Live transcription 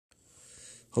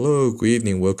Hello, good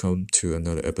evening. Welcome to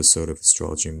another episode of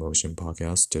Astrology in Motion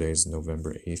podcast. Today is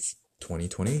November 8th,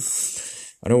 2020.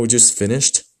 I know we just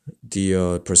finished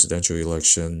the presidential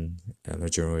election and the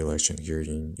general election here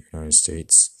in the United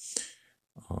States.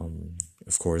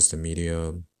 Of course, the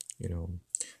media, you know,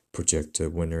 project the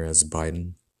winner as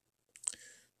Biden.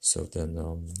 So then,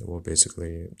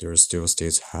 basically, there are still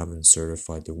states haven't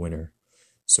certified the winner.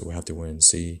 So we have to wait and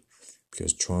see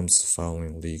because Trump's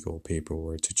filing legal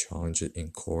paperwork to challenge it in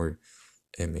court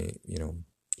and may,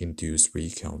 induce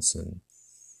recounts and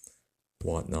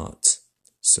whatnot.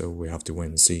 So we have to wait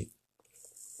and see.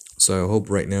 So I hope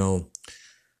right now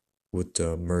with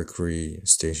the Mercury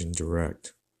Station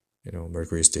Direct,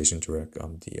 Mercury Station Direct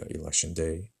on the election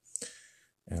day.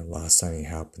 And last time it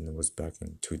happened it was back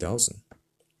in 2000.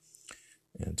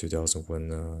 And 2000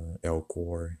 when Al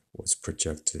Gore was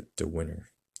projected the winner.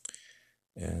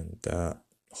 And that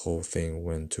whole thing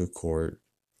went to court,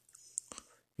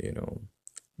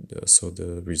 so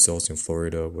the results in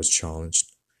Florida was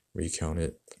challenged,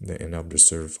 recounted. They ended up to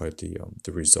certify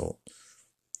the result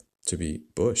to be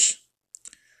Bush.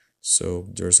 So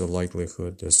there's a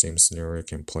likelihood the same scenario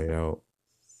can play out.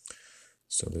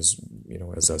 So this,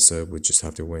 as I said, we just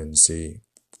have to wait and see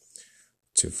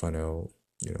to find out,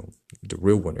 the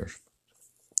real winner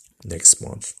next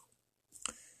month.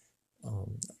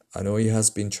 I know it has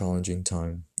been challenging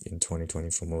time in 2020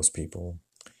 for most people,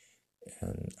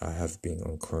 and I have been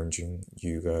encouraging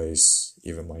you guys,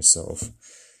 even myself,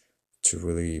 to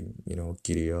really,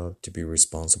 giddy up, to be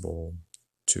responsible,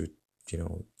 to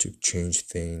change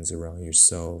things around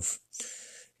yourself,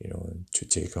 and to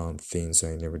take on things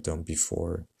I never done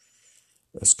before.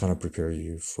 Let's kind of prepare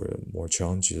you for more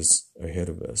challenges ahead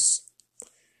of us.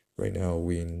 Right now,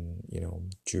 we in,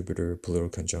 Jupiter Pluto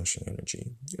conjunction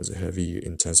energy is a heavy,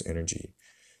 intense energy.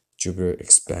 Jupiter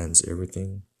expands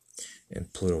everything,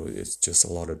 and Pluto is just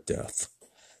a lot of depth.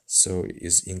 So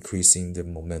it's increasing the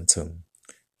momentum,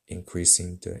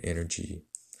 increasing the energy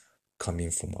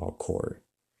coming from our core,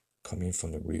 coming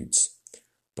from the roots.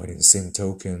 But in the same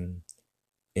token,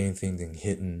 anything that's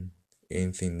hidden,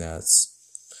 anything that's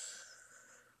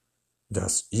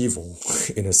evil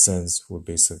in a sense will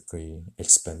basically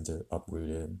expanded,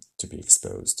 uprooted to be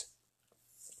exposed.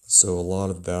 So a lot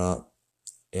of that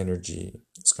energy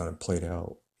is kind of played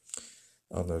out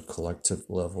on the collective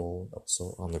level,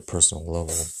 also on the personal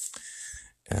level.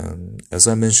 And as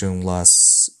I mentioned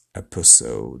last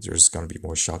episode, there's gonna be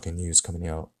more shocking news coming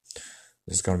out.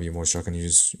 There's gonna be more shocking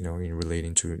news, in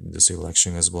relating to this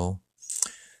election as well.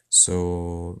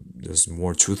 So there's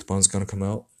more truth bombs gonna come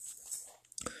out,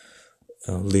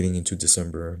 leading into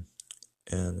December,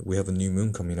 and we have a new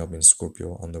moon coming up in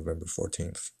Scorpio on November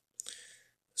 14th.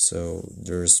 So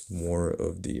there's more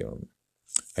of the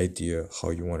idea how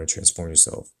you want to transform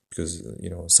yourself, because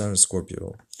Saturn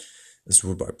Scorpio is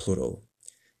ruled by Pluto,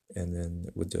 and then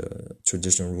with the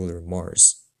traditional ruler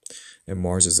Mars, and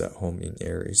Mars is at home in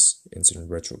Aries. It's in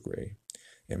retrograde,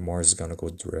 and Mars is gonna go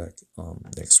direct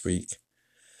next week.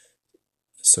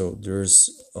 So there's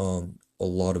a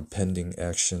lot of pending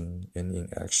action and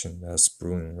inaction that's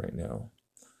brewing right now,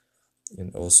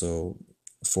 and also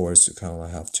for us to kind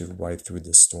of have to ride through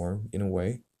the storm in a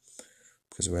way,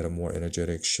 because we had a more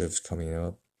energetic shift coming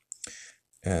up,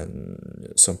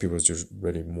 and some people are just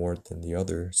ready more than the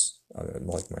others.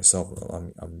 Like myself,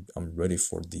 I'm ready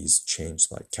for these change,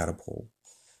 like catapult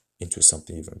into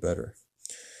something even better.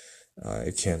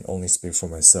 I can't only speak for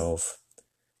myself,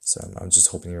 so I'm just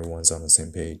hoping everyone's on the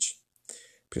same page.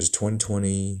 Because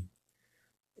 2020,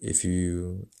 if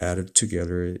you add it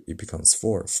together, it becomes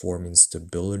 4. 4 means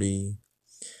stability.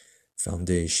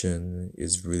 Foundation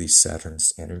is really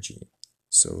Saturn's energy.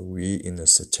 So we in the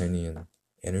Saturnian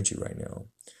energy right now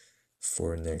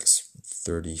for the next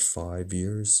 35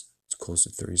 years, close to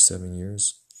 37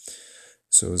 years.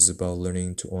 So it's about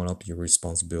learning to own up your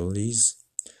responsibilities,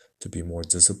 to be more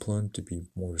disciplined, to be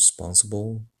more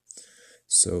responsible.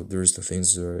 So there's the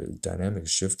things that are dynamic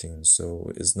shifting.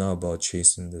 So it's not about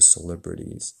chasing the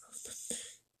celebrities,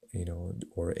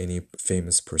 or any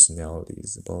famous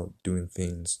personalities. It's about doing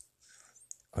things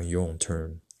on your own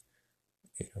term.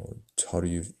 How do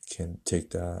you can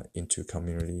take that into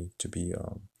community to be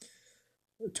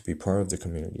part of the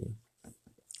community.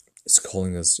 It's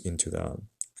calling us into that,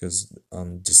 because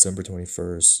on December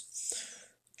 21st,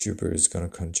 Jupiter is gonna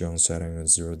conjunct Saturn at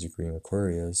 0 degree in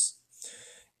Aquarius,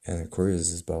 and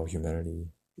Aquarius is about humanity,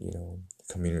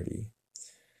 community.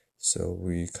 So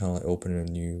we kind of open a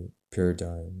new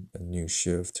paradigm, a new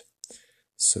shift.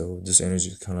 So this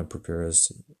energy kind of prepares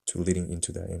us to leading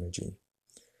into that energy.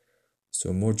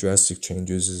 So more drastic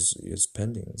changes is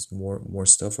pending. It's more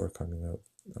stuff are coming up.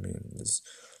 I mean,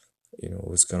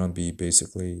 It's gonna be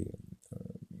basically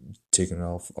taking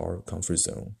off our comfort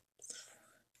zone,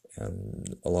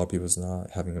 and a lot of people's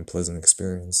not having a pleasant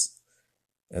experience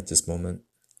at this moment,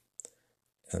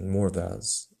 and more of that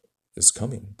is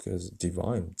coming because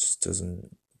divine just doesn't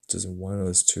want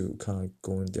us to kind of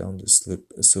going down the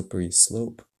slippery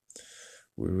slope.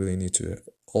 We really need to,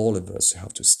 all of us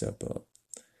have to step up.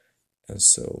 And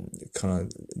so, kind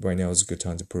of right now is a good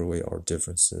time to put away our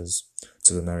differences. It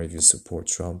doesn't matter if you support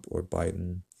Trump or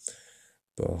Biden,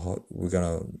 but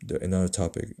another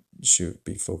topic should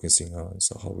be focusing on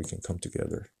so how we can come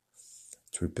together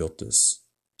to rebuild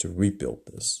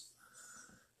this.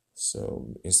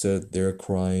 So instead, they're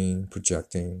crying,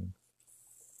 projecting.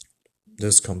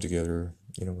 Let's come together.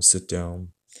 Sit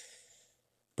down,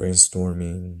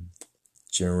 brainstorming,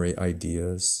 generate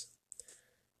ideas,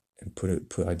 and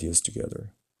put ideas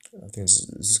together. I think this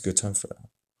is a good time for that.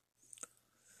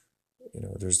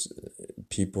 There's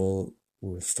people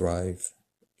who thrive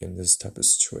in this type of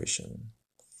situation,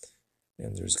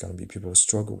 and there's gonna be people who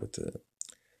struggle with it.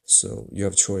 So you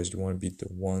have a choice. You want to be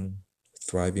the one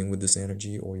thriving with this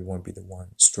energy, or you want to be the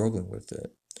one struggling with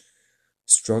it.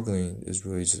 Struggling is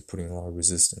really just putting a lot of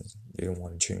resistance. They don't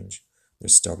want to change. They're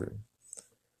stubborn.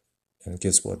 And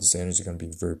guess what? This energy is gonna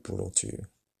be very brutal to you.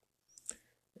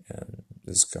 And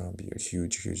this is gonna be a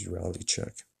huge, huge reality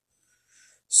check.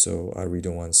 So I really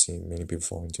don't want to see many people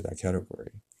fall into that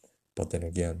category. But then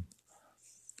again,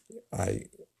 I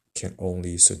can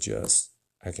only suggest,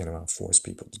 I cannot force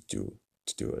people to do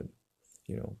it.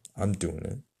 I'm doing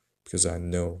it because I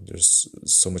know there's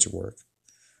so much work.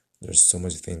 There's so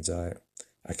much things I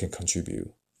can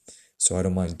contribute. So I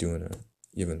don't mind doing it,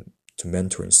 even to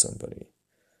mentoring somebody,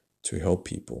 to help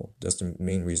people. That's the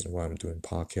main reason why I'm doing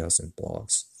podcasts and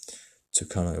blogs, to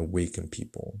kind of awaken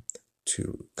people,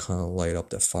 to kind of light up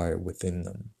that fire within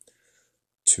them,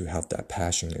 to have that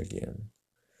passion again.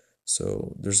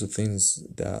 So there's the things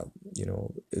that,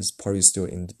 is probably still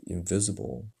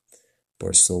invisible,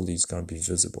 but slowly it's going to be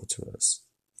visible to us.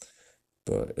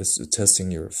 But it's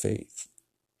testing your faith.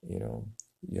 You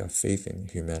have faith in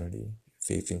humanity,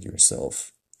 faith in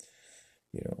yourself.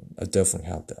 I definitely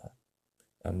have that.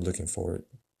 I'm looking forward,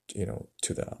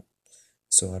 to that.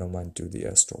 So I don't mind do the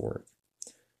extra work.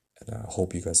 And I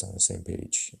hope you guys are on the same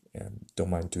page and don't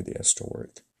mind do the extra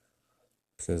work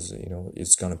because,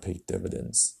 it's gonna pay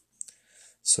dividends.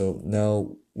 So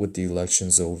now with the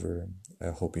elections over, I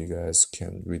hope you guys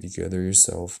can really gather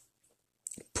yourself,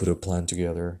 put a plan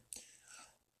together.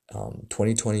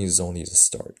 2020 is only the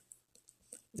start,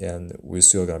 and we're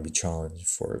still gonna be challenged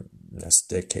for next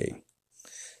decade.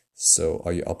 So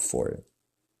are you up for it?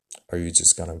 Are you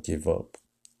just gonna give up?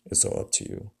 It's all up to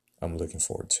you. I'm looking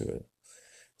forward to it.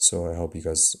 So I hope you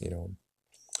guys,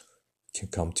 can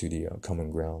come to the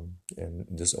common ground and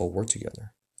just all work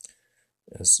together.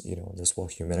 As that's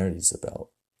what humanity is about.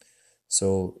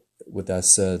 So with that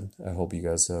said, I hope you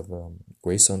guys have a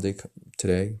great Sunday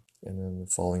today and then the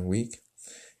following week,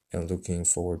 and looking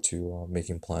forward to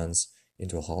making plans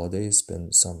into a holiday,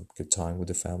 spend some good time with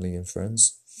the family and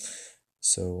friends.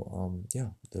 So yeah,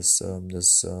 let's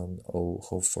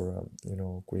hope for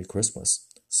great Christmas.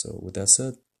 So with that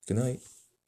said, good night.